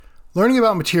Learning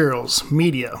about materials,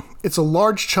 media, it's a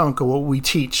large chunk of what we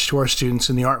teach to our students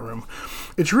in the art room.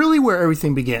 It's really where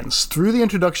everything begins. Through the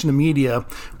introduction to media,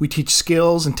 we teach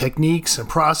skills and techniques and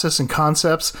process and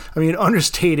concepts.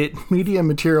 Understate it, media and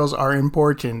materials are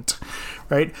important,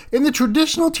 right? In the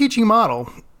traditional teaching model,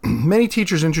 many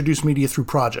teachers introduce media through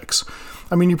projects.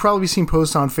 You've probably seen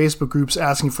posts on Facebook groups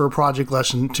asking for a project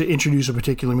lesson to introduce a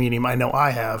particular medium. I know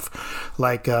I have.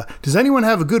 Does anyone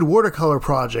have a good watercolor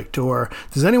project? Or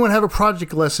does anyone have a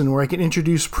project lesson where I can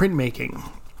introduce printmaking?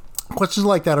 Questions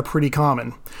like that are pretty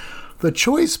common. The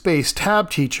choice-based tab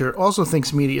teacher also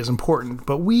thinks media is important,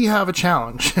 but we have a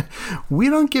challenge. We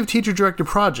don't give teacher-directed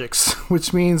projects,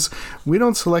 which means we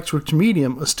don't select which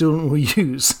medium a student will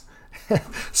use.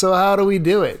 So how do we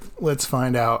do it? Let's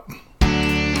find out.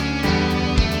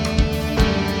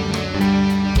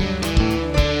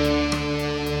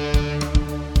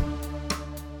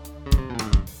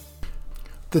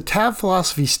 The tab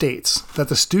philosophy states that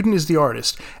the student is the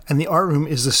artist and the art room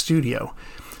is the studio.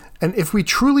 And if we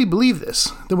truly believe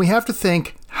this, then we have to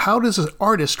think, how does an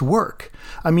artist work?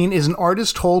 Is an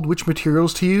artist told which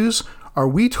materials to use? Are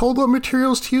we told what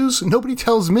materials to use? Nobody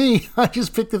tells me. I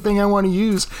just pick the thing I want to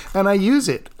use and I use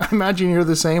it. I imagine you're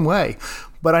the same way.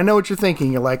 But I know what you're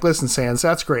thinking. You're like, listen, Sans,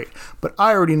 that's great. But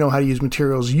I already know how to use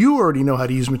materials. You already know how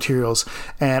to use materials.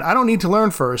 And I don't need to learn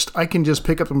first. I can just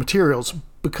pick up the materials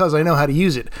because I know how to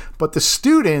use it. But the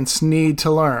students need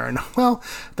to learn. Well,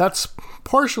 that's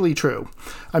partially true.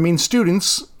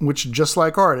 Students, which just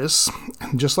like artists,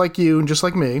 just like you and just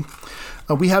like me,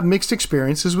 we have mixed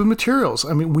experiences with materials.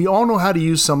 We all know how to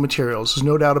use some materials. There's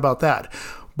no doubt about that.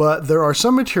 But there are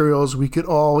some materials we could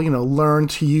all, learn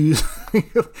to use.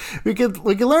 we could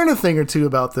learn a thing or two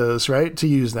about those, right, to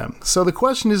use them. So the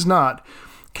question is not,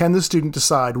 can the student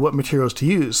decide what materials to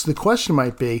use? The question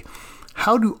might be,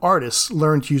 how do artists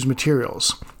learn to use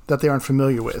materials that they aren't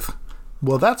familiar with?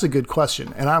 Well, that's a good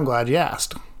question, and I'm glad you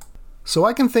asked. So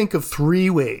I can think of 3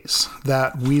 ways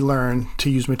that we learn to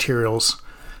use materials,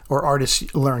 or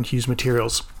artists learn to use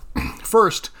materials.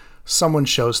 First, someone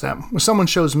shows them, or someone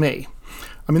shows me.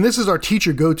 This is our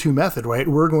teacher go-to method, right?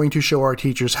 We're going to show our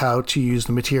teachers how to use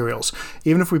the materials.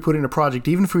 Even if we put in a project,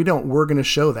 even if we don't, we're going to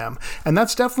show them. And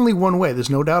that's definitely one way. There's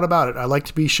no doubt about it. I like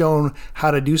to be shown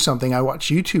how to do something. I watch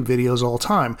YouTube videos all the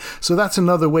time. So that's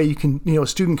another way you can, a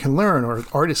student can learn or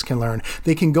artists can learn.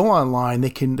 They can go online. They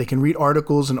can read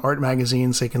articles in art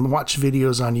magazines. They can watch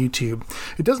videos on YouTube.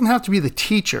 It doesn't have to be the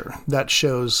teacher that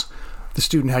shows the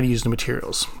student how to use the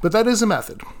materials. But that is a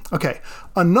method. Okay,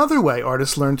 another way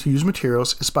artists learn to use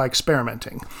materials is by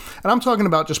experimenting. And I'm talking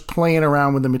about just playing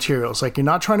around with the materials. You're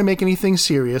not trying to make anything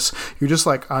serious. You're just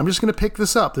like, I'm just going to pick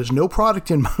this up. There's no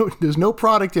product in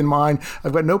mind.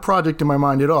 I've got no project in my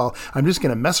mind at all. I'm just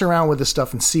going to mess around with this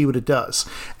stuff and see what it does.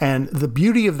 And the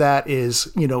beauty of that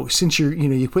is, since you're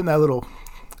putting that little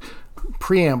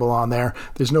preamble on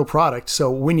there's no product, so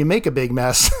when you make a big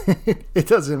mess it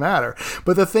doesn't matter.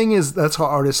 But the thing is, that's how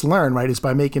artists learn, right, is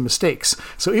by making mistakes.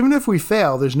 So even if we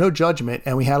fail, there's no judgment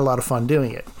and we had a lot of fun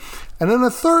doing it. And then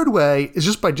the third way is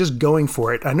just by just going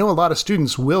for it. I know a lot of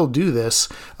students will do this,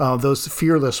 those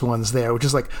fearless ones there, which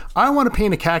is like, I want to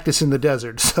paint a cactus in the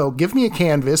desert. So give me a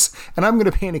canvas and I'm going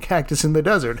to paint a cactus in the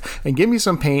desert, and give me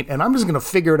some paint and I'm just going to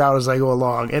figure it out as I go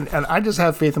along. And I just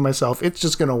have faith in myself. It's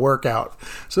just going to work out.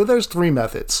 So there's 3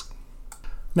 methods.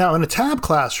 Now in a tab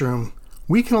classroom,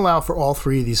 we can allow for all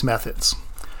 3 of these methods.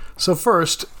 So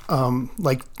first,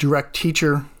 like direct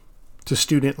teacher to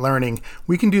student learning,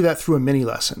 we can do that through a mini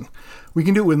lesson. We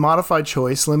can do it with modified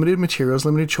choice, limited materials,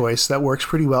 limited choice. That works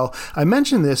pretty well. I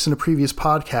mentioned this in a previous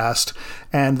podcast,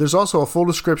 and there's also a full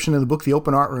description in the book, The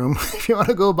Open Art Room. If you want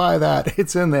to go buy that,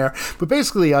 it's in there. But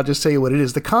basically, I'll just tell you what it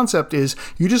is. The concept is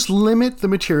you just limit the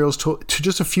materials to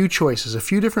just a few choices, a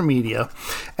few different media,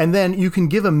 and then you can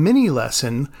give a mini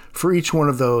lesson for each one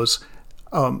of those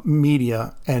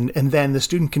media, and then the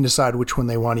student can decide which one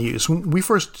they want to use. When we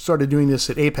first started doing this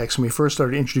at Apex, when we first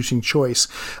started introducing choice,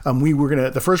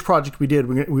 the first project we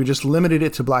did, we just limited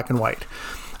it to black and white.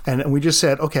 And we just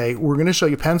said, okay, we're going to show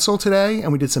you pencil today,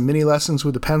 and we did some mini lessons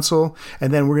with the pencil,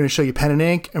 and then we're going to show you pen and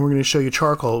ink, and we're going to show you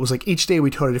charcoal. It was like each day we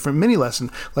taught a different mini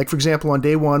lesson. Like, for example, on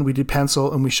day 1, we did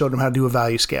pencil, and we showed them how to do a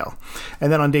value scale.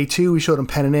 And then on day 2, we showed them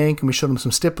pen and ink, and we showed them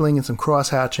some stippling and some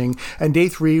cross-hatching. And day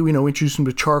 3, we introduced them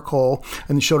to charcoal,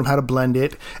 and we showed them how to blend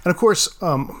it. And of course,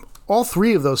 all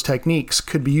 3 of those techniques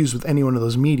could be used with any one of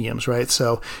those mediums, right?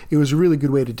 So it was a really good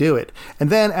way to do it. And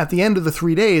then at the end of the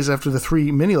 3 days, after the 3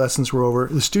 mini lessons were over,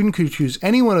 the student could choose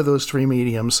any one of those 3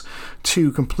 mediums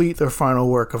to complete their final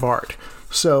work of art.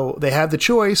 So they had the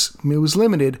choice. It was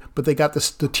limited, but they got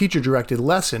the teacher-directed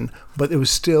lesson, but it was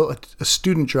still a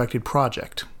student-directed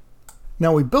project.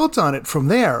 Now we built on it from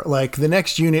there. Like the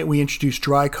next unit, we introduced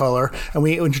dry color, and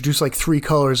we introduced like three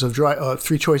choices of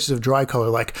dry color,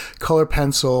 like color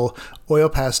pencil, oil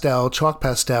pastel, chalk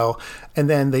pastel, and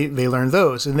then they learned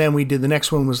those. And then we did the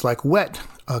next one was like wet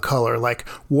color, like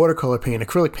watercolor paint,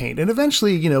 acrylic paint. And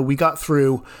eventually, we got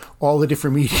through all the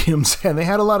different mediums, and they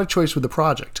had a lot of choice with the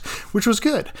project, which was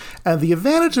good. And the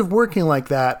advantage of working like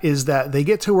that is that they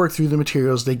get to work through the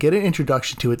materials, they get an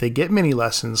introduction to it, they get mini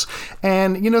lessons,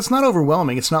 and it's not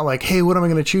overwhelming. It's not like, hey, what am I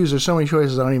going to choose? There's so many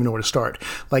choices, I don't even know where to start.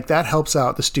 Like that helps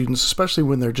out the students, especially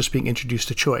when they're just being introduced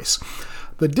to choice.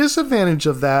 The disadvantage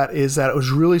of that is that it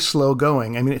was really slow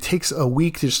going. I mean, it takes a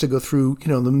week just to go through,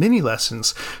 the mini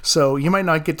lessons. So you might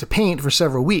not get to paint for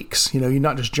several weeks. You're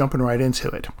not just jumping right into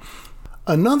it.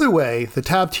 Another way the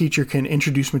TAB teacher can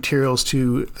introduce materials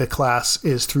to the class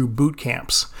is through boot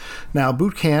camps. Now,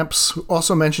 boot camps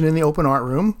also mentioned in the open art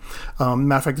room.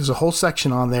 Matter of fact, there's a whole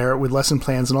section on there with lesson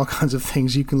plans and all kinds of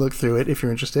things. You can look through it if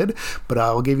you're interested, but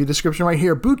I'll give you a description right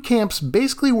here. Boot camps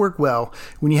basically work well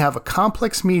when you have a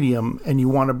complex medium and you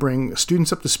want to bring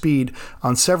students up to speed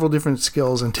on several different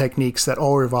skills and techniques that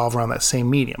all revolve around that same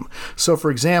medium. So,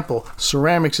 for example,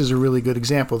 ceramics is a really good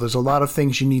example. There's a lot of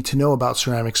things you need to know about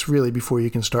ceramics really before you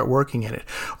can start working in it.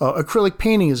 Acrylic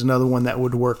painting is another one that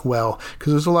would work well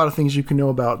because there's a lot of things you can know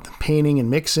about painting and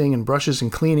mixing and brushes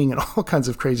and cleaning and all kinds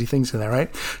of crazy things in there,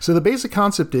 right? So the basic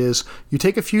concept is you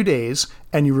take a few days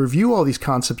and you review all these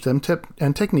concepts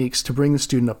and techniques to bring the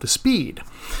student up to speed.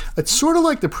 It's sort of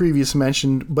like the previous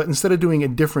mentioned, but instead of doing a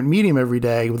different medium every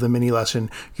day with a mini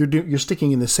lesson, you're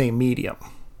sticking in the same medium.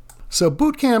 So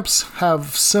boot camps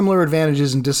have similar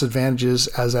advantages and disadvantages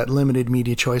as that limited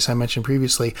media choice I mentioned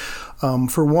previously.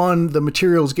 For one, the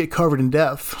materials get covered in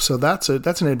depth, so that's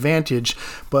an advantage.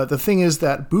 But the thing is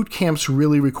that boot camps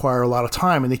really require a lot of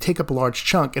time, and they take up a large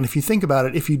chunk. And if you think about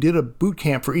it, if you did a boot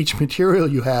camp for each material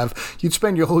you have, you'd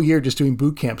spend your whole year just doing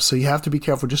boot camps. So you have to be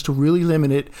careful just to really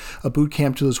limit a boot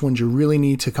camp to those ones you really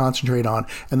need to concentrate on.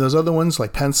 And those other ones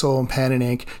like pencil and pen and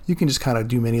ink, you can just kind of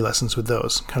do mini lessons with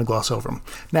those, kind of gloss over them.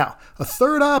 Now, a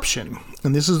third option,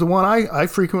 and this is the one I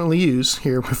frequently use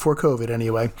here before COVID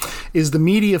anyway, is the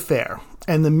media fair.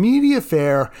 And the media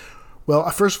fair, well,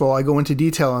 first of all, I go into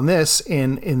detail on this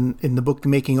in the book, The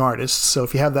Making Artists. So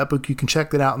if you have that book, you can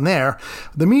check that out in there.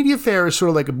 The media fair is sort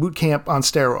of like a boot camp on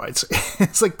steroids.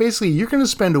 It's like basically you're going to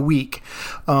spend a week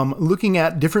looking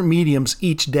at different mediums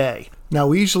each day. Now,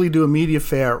 we usually do a media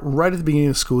fair right at the beginning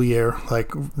of the school year,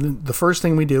 like the first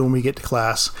thing we do when we get to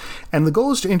class. And the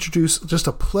goal is to introduce just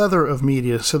a plethora of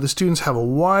media so the students have a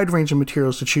wide range of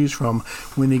materials to choose from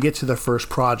when they get to their first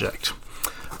project.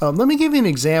 Let me give you an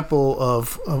example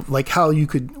of like how you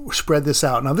could spread this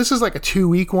out. Now, this is like a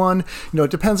 2-week one. It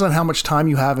depends on how much time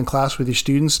you have in class with your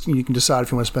students. You can decide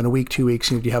if you want to spend a week, 2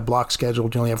 weeks, if you have block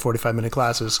scheduled, you only have 45-minute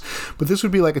classes. But this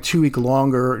would be like a 2-week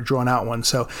longer, drawn-out one.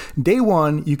 So day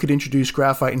 1, you could introduce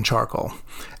graphite and charcoal.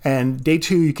 And day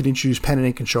 2, you could introduce pen and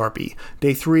ink and Sharpie.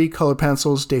 Day 3, colored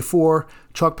pencils. Day 4,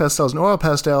 chalk pastels and oil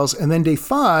pastels. And then day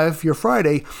 5, your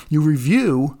Friday, you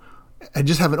review and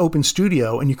just have an open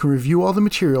studio, and you can review all the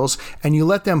materials, and you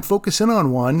let them focus in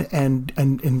on one and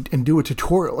do a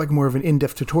tutorial, like more of an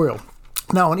in-depth tutorial.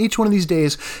 Now, on each one of these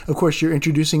days, of course, you're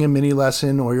introducing a mini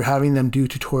lesson, or you're having them do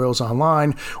tutorials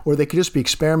online, or they could just be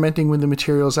experimenting with the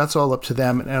materials. That's all up to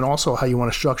them, and also how you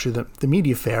want to structure the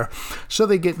media fair so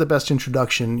they get the best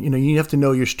introduction. You have to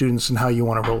know your students and how you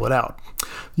want to roll it out.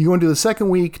 You go into the second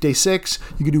week, day 6,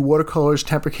 you can do watercolors,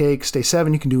 temper cakes. Day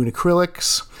 7, you can do in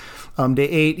acrylics. Day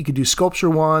 8, you could do sculpture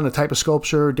 1, a type of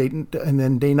sculpture, and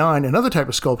then day 9, another type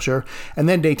of sculpture. And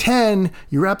then day 10,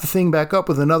 you wrap the thing back up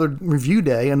with another review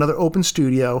day, another open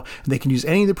studio. And they can use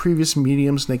any of the previous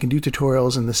mediums, and they can do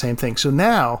tutorials and the same thing. So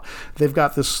now they've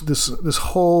got this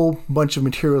whole bunch of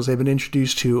materials they've been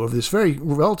introduced to over this very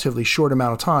relatively short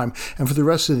amount of time. And for the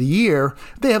rest of the year,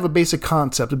 they have a basic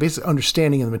concept, a basic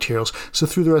understanding of the materials. So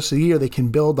through the rest of the year, they can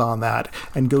build on that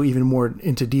and go even more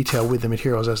into detail with the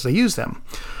materials as they use them.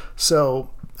 So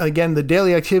again, the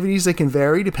daily activities, they can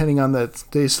vary depending on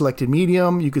the selected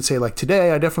medium. You could say like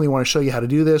today, I definitely want to show you how to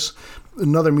do this.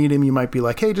 Another medium, you might be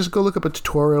like, hey, just go look up a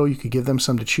tutorial. You could give them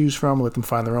some to choose from, let them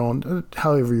find their own.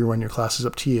 However you run your classes,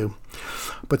 up to you.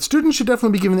 But students should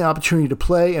definitely be given the opportunity to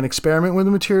play and experiment with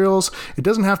the materials. It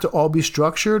doesn't have to all be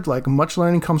structured. Like much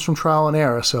learning comes from trial and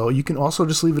error. So you can also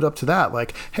just leave it up to that.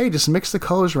 Like, hey, just mix the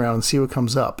colors around and see what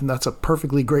comes up. And that's a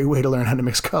perfectly great way to learn how to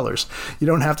mix colors. You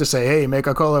don't have to say, hey, make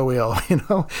a color wheel.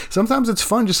 Sometimes it's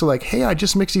fun just to like, hey, I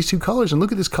just mixed these 2 colors and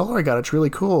look at this color I got. It's really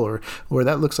cool. Or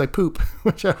that looks like poop,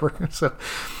 whichever. So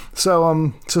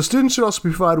So students should also be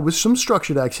provided with some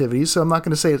structured activities. So I'm not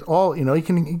going to say it's all, you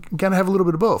can kind of have a little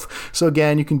bit of both. So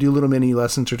again, you can do little mini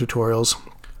lessons or tutorials.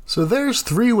 So there's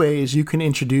 3 ways you can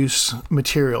introduce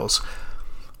materials.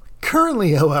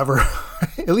 Currently, however,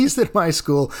 at least at my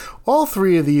school, all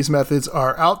 3 of these methods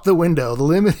are out the window. The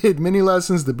limited mini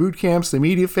lessons, the boot camps, the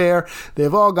media fair,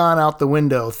 they've all gone out the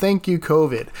window. Thank you,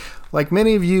 COVID. Like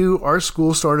many of you, our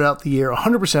school started out the year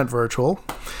 100% virtual,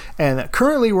 and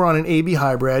currently we're on an AB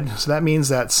hybrid, so that means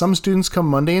that some students come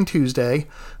Monday and Tuesday,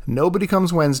 nobody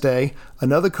comes Wednesday,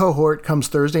 another cohort comes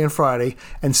Thursday and Friday,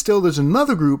 and still there's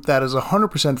another group that is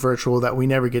 100% virtual that we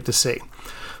never get to see.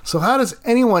 So how does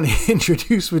anyone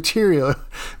introduce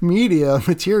media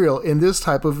material in this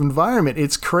type of environment?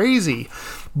 It's crazy.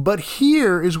 But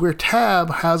here is where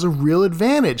Tab has a real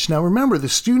advantage. Now remember, the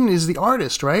student is the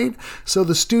artist, right? So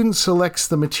the student selects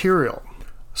the material.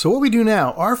 So what we do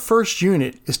now, our first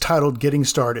unit is titled Getting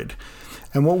Started.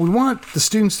 And what we want the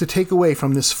students to take away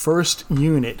from this first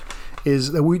unit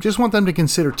is that we just want them to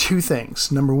consider 2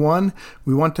 things. Number 1,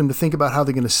 we want them to think about how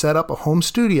they're going to set up a home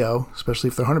studio, especially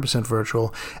if they're 100%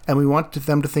 virtual, and we want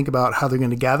them to think about how they're going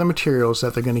to gather materials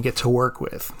that they're going to get to work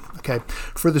with. Okay.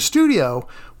 For the studio,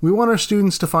 we want our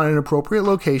students to find an appropriate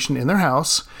location in their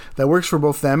house that works for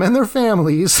both them and their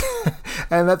families,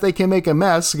 and that they can make a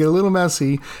mess, get a little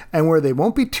messy, and where they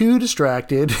won't be too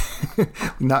distracted,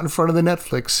 not in front of the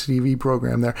Netflix TV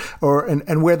program there,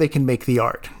 and where they can make the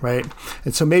art, right?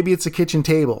 And so maybe it's a kitchen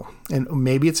table, and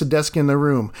maybe it's a desk in the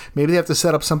room. Maybe they have to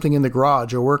set up something in the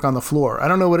garage or work on the floor. I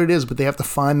don't know what it is, but they have to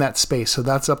find that space, so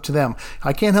that's up to them.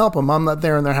 I can't help them. I'm not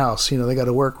there in their house. They got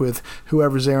to work with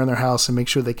whoever's there in their house and make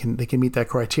sure they can meet that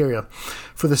criteria.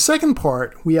 For the second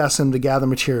part, we ask them to gather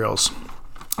materials.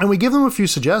 And we give them a few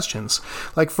suggestions.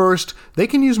 Like first, they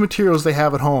can use materials they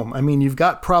have at home. I mean, you've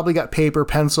probably got paper,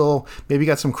 pencil, maybe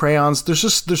got some crayons.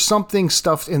 There's something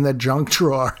stuffed in the junk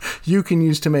drawer you can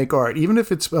use to make art. Even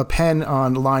if it's a pen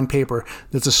on lined paper,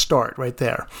 that's a start right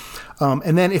there.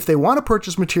 And then if they want to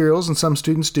purchase materials, and some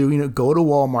students do, go to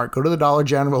Walmart, go to the Dollar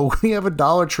General. We have a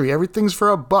Dollar Tree. Everything's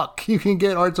for $1. You can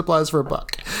get art supplies for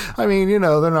 $1. I mean, they're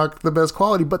not the best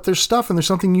quality, but there's stuff and there's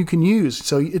something you can use.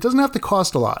 So it doesn't have to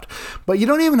cost a lot, but you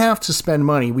don't even have to spend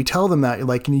money. We tell them that,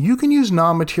 you can use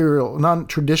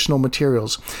non-traditional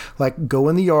materials, like go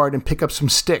in the yard and pick up some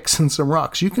sticks and some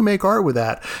rocks. You can make art with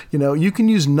that. You can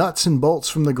use nuts and bolts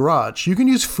from the garage. You can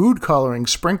use food coloring,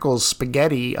 sprinkles,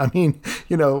 spaghetti. I mean,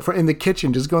 in the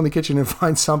kitchen, just go in the kitchen and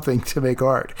find something to make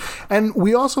art. And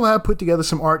we also have put together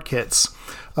some art kits.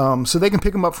 So they can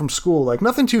pick them up from school, like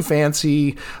nothing too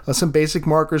fancy, some basic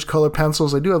markers, color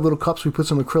pencils. I do have little cups we put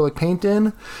some acrylic paint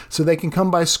in, so they can come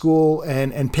by school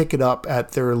and pick it up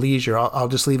at their leisure. I'll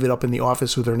just leave it up in the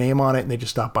office with their name on it, and they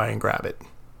just stop by and grab it.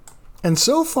 And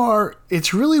so far,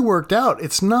 it's really worked out.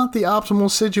 It's not the optimal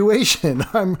situation.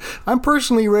 I'm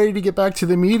personally ready to get back to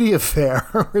the media fair.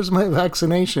 Where's my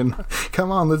vaccination? Come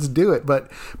on, let's do it.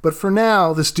 But for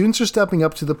now, the students are stepping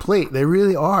up to the plate. They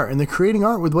really are. And they're creating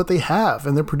art with what they have.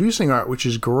 And they're producing art, which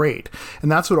is great.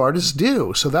 And that's what artists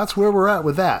do. So that's where we're at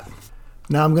with that.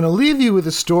 Now I'm going to leave you with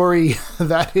a story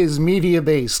that is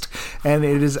media-based, and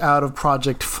it is out of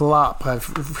Project Flop. I've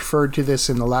referred to this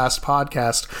in the last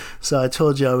podcast, so I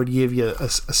told you I would give you a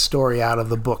story out of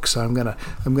the book. So I'm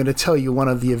gonna tell you one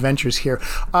of the adventures here.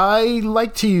 I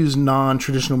like to use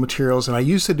non-traditional materials, and I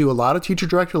used to do a lot of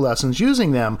teacher-director lessons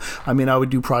using them. I mean, I would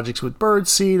do projects with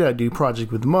birdseed, I'd do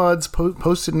projects with muds,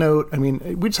 post-it note. I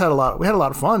mean, we had a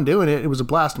lot of fun doing it. It was a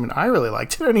blast. I mean, I really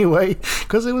liked it anyway,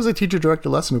 because it was a teacher-director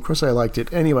lesson. Of course I liked it.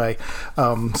 Anyway,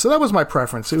 so that was my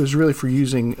preference. It was really for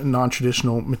using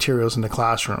non-traditional materials in the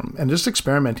classroom and just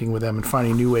experimenting with them and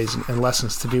finding new ways and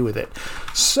lessons to do with it.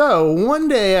 So one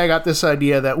day I got this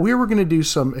idea that we were going to do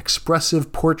some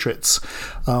expressive portraits,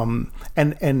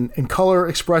 and color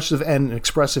expressive and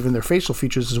expressive in their facial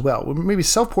features as well. Maybe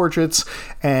self-portraits,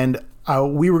 and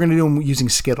we were going to do them using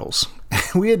Skittles.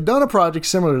 We had done a project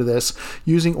similar to this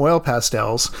using oil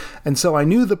pastels, and so I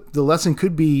knew the lesson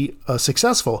could be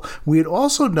successful. We had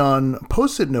also done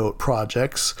Post-it note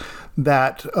projects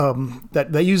that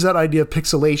use that idea of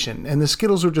pixelation, and the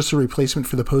Skittles were just a replacement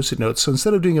for the Post-it notes. So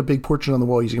instead of doing a big portrait on the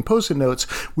wall using Post-it notes,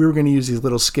 we were going to use these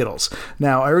little Skittles.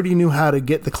 Now, I already knew how to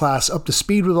get the class up to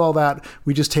speed with all that.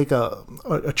 We just take a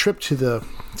trip to the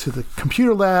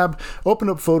computer lab, open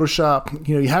up Photoshop,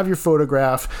 you have your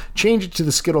photograph, change it to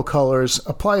the Skittle colors,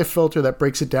 apply a filter that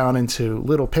breaks it down into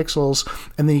little pixels,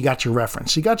 and then you got your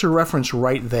reference. You got your reference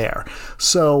right there.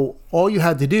 So all you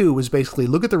had to do was basically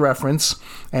look at the reference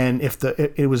and And if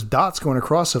it was dots going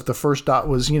across, if the first dot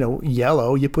was,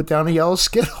 yellow, you put down a yellow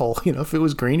Skittle. If it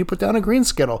was green, you put down a green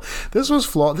Skittle. This was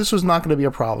flawed. This was not going to be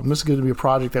a problem. This is going to be a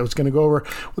project that was going to go over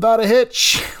without a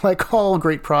hitch. Like all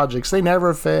great projects, they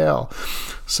never fail.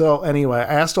 So anyway, I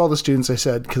asked all the students, I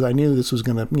said, because I knew this was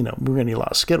going to, we were going to need a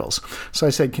lot of Skittles. So I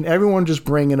said, can everyone just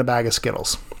bring in a bag of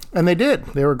Skittles? And they did.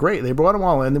 They were great. They brought them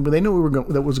all in. They knew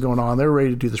that was going on. They were ready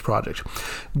to do this project.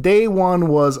 Day one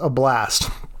was a blast.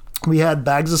 We had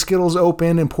bags of Skittles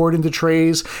open and poured into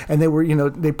trays, and they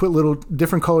were, they put little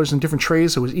different colors in different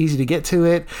trays, so it was easy to get to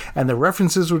it, and the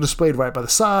references were displayed right by the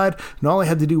side, and all I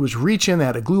had to do was reach in. They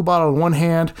had a glue bottle in one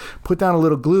hand, put down a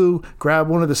little glue, grab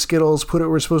one of the Skittles, put it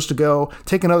where it's supposed to go,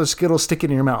 take another Skittle, stick it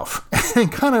in your mouth,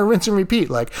 and kind of rinse and repeat,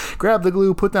 like grab the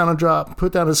glue, put down a drop,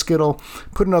 put down a Skittle,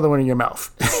 put another one in your mouth.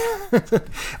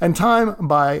 And time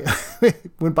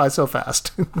went by so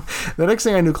fast. The next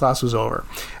thing I knew, class was over.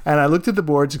 And I looked at the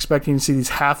boards expecting to see these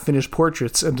half-finished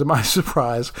portraits, and to my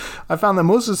surprise, I found that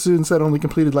most of the students had only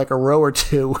completed like a row or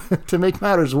two. To make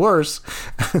matters worse,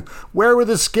 where were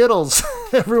the Skittles?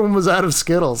 Everyone was out of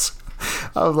Skittles.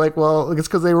 I was like, well, it's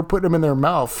because they were putting them in their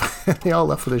mouth. They all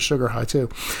left with a sugar high, too.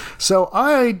 So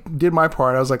I did my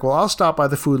part. I was like, well, I'll stop by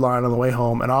the food line on the way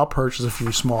home, and I'll purchase a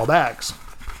few small bags.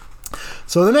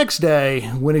 So the next day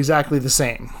went exactly the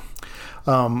same.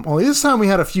 Only this time we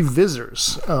had a few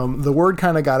visitors. The word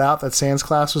kind of got out that Sans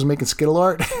class was making Skittle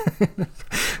art.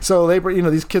 So they,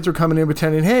 these kids were coming in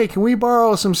pretending, hey, can we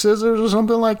borrow some scissors or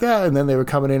something like that? And then they were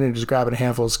coming in and just grabbing a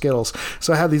handful of Skittles.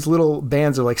 So I had these little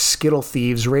bands of like Skittle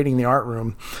thieves raiding the art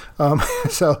room.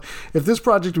 So if this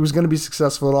project was going to be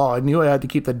successful at all, I knew I had to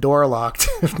keep the door locked,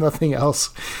 if nothing else.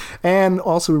 And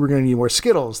also we were going to need more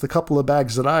Skittles. The couple of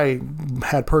bags that I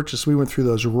had purchased, we went through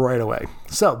those right away.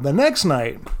 So the next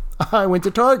night, I went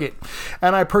to Target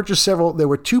and I purchased several. There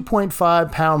were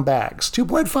 2.5 pound bags.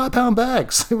 2.5 pound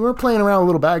bags. We weren't playing around with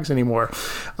little bags anymore.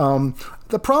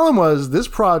 The problem was this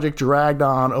project dragged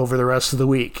on over the rest of the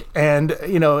week. And,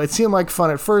 it seemed like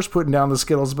fun at first putting down the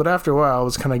Skittles, but after a while I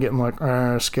was kind of getting like,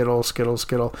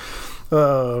 Skittle.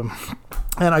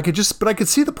 And I could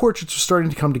see the portraits were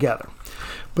starting to come together.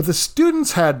 But the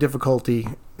students had difficulty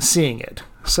seeing it.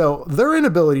 So their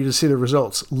inability to see the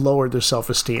results lowered their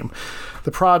self-esteem.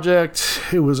 The project,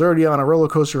 it was already on a roller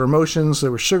coaster of emotions.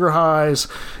 There were sugar highs,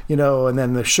 and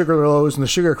then the sugar lows and the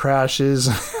sugar crashes.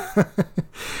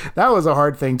 That was a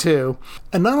hard thing too.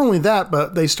 And not only that,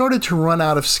 but they started to run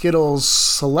out of Skittles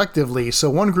selectively. So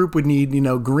one group would need,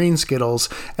 green Skittles,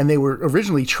 and they were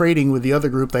originally trading with the other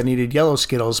group that needed yellow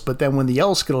Skittles. But then when the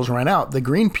yellow Skittles ran out, the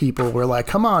green people were like,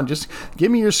 come on, just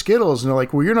give me your Skittles. And they're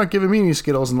like, well, you're not giving me any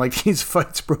Skittles. And like these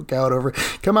fights broke out over,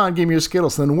 come on, give me your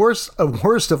Skittles. And then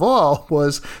worst of all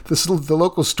was the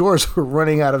local stores were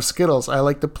running out of Skittles.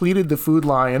 I depleted the Food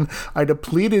Lion. I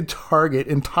depleted Target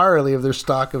entirely of their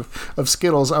stock of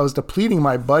Skittles. I was depleting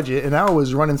my budget, and now I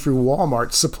was running through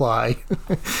Walmart's supply.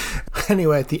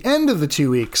 Anyway, at the end of the 2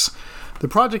 weeks, the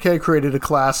project had created a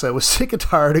class that was sick and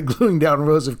tired of gluing down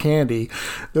rows of candy.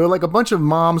 There were like a bunch of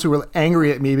moms who were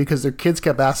angry at me because their kids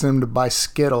kept asking them to buy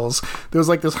Skittles. There was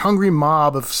like this hungry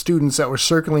mob of students that were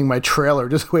circling my trailer,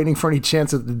 just waiting for any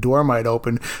chance that the door might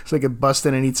open so they could bust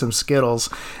in and eat some Skittles.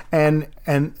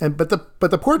 But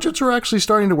the portraits were actually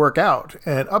starting to work out.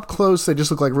 And up close, they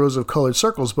just looked like rows of colored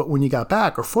circles. But when you got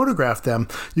back or photographed them,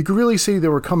 you could really see they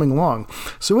were coming along.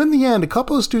 So in the end, a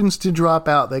couple of students did drop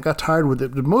out. They got tired with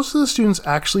it. But most of the students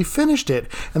actually finished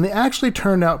it. And they actually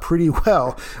turned out pretty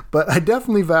well. But I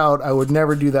definitely vowed I would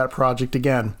never do that project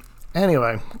again.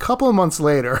 Anyway, a couple of months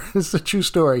later, this is a true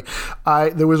story,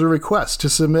 there was a request to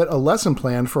submit a lesson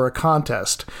plan for a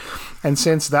contest. And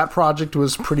since that project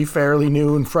was pretty fairly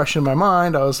new and fresh in my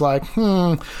mind, I was like,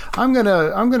 I'm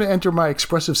gonna enter my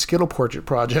expressive Skittle portrait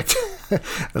project.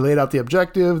 I laid out the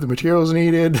objective, the materials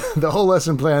needed, the whole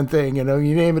lesson plan thing, you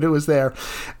name it, it was there.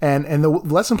 And the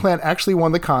lesson plan actually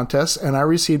won the contest, and I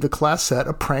received a class set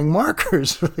of praying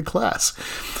markers for the class.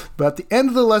 But at the end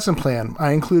of the lesson plan,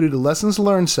 I included a lessons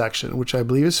learned section, which I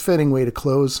believe is a fitting way to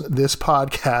close this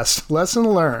podcast. Lesson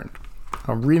learned.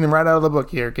 I'm reading right out of the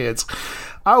book here, kids.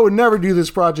 I would never do this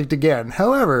project again.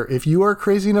 However, if you are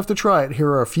crazy enough to try it, here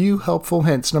are a few helpful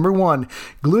hints. Number 1,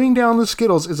 gluing down the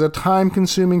Skittles is a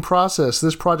time-consuming process.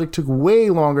 This project took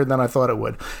way longer than I thought it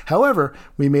would. However,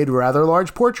 we made rather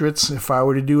large portraits. If I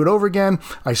were to do it over again,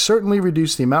 I certainly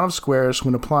reduced the amount of squares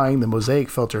when applying the mosaic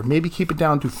filter. Maybe keep it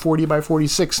down to 40 by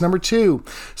 46. Number 2,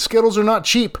 Skittles are not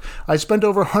cheap. I spent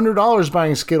over $100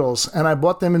 buying Skittles, and I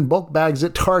bought them in bulk bags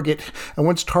at Target. And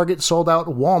once Target sold out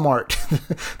Walmart.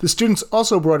 The students also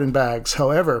also brought in bags.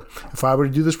 However, if I were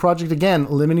to do this project again,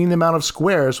 limiting the amount of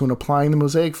squares when applying the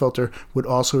mosaic filter would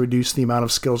also reduce the amount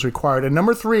of Skittles required. And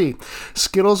number 3,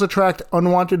 Skittles attract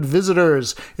unwanted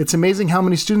visitors. It's amazing how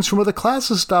many students from other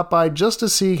classes stopped by just to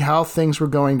see how things were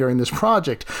going during this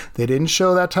project. They didn't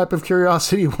show that type of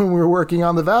curiosity when we were working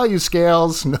on the value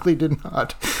scales. No, they did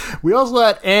not. We also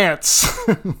had ants.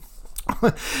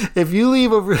 If you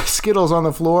leave Skittles on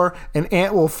the floor, an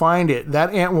ant will find it.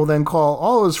 That ant will then call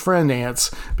all his friend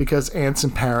ants, because ants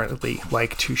apparently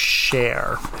like to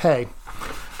share. Hey,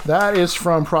 that is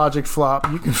from Project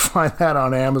Flop. You can find that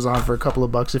on Amazon for a couple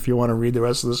of bucks if you want to read the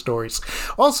rest of the stories.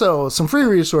 Also, some free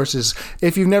resources.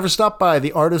 If you've never stopped by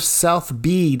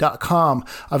theartofsouthb.com,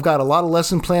 I've got a lot of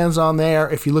lesson plans on there.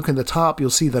 If you look in the top, you'll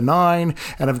see the 9,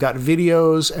 and I've got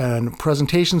videos and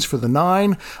presentations for the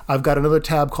 9. I've got another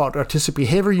tab called Artistic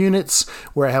Behavior Units,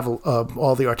 where I have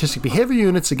all the artistic behavior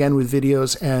units, again, with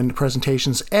videos and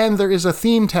presentations. And there is a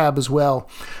theme tab as well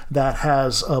that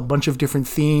has a bunch of different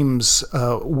themes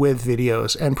with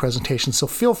videos and presentations. So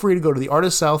feel free to go to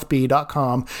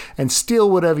theartistsouthb.com and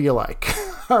steal whatever you like.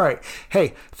 All right.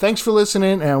 Hey, thanks for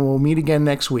listening, and we'll meet again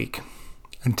next week.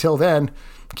 Until then,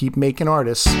 keep making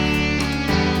artists.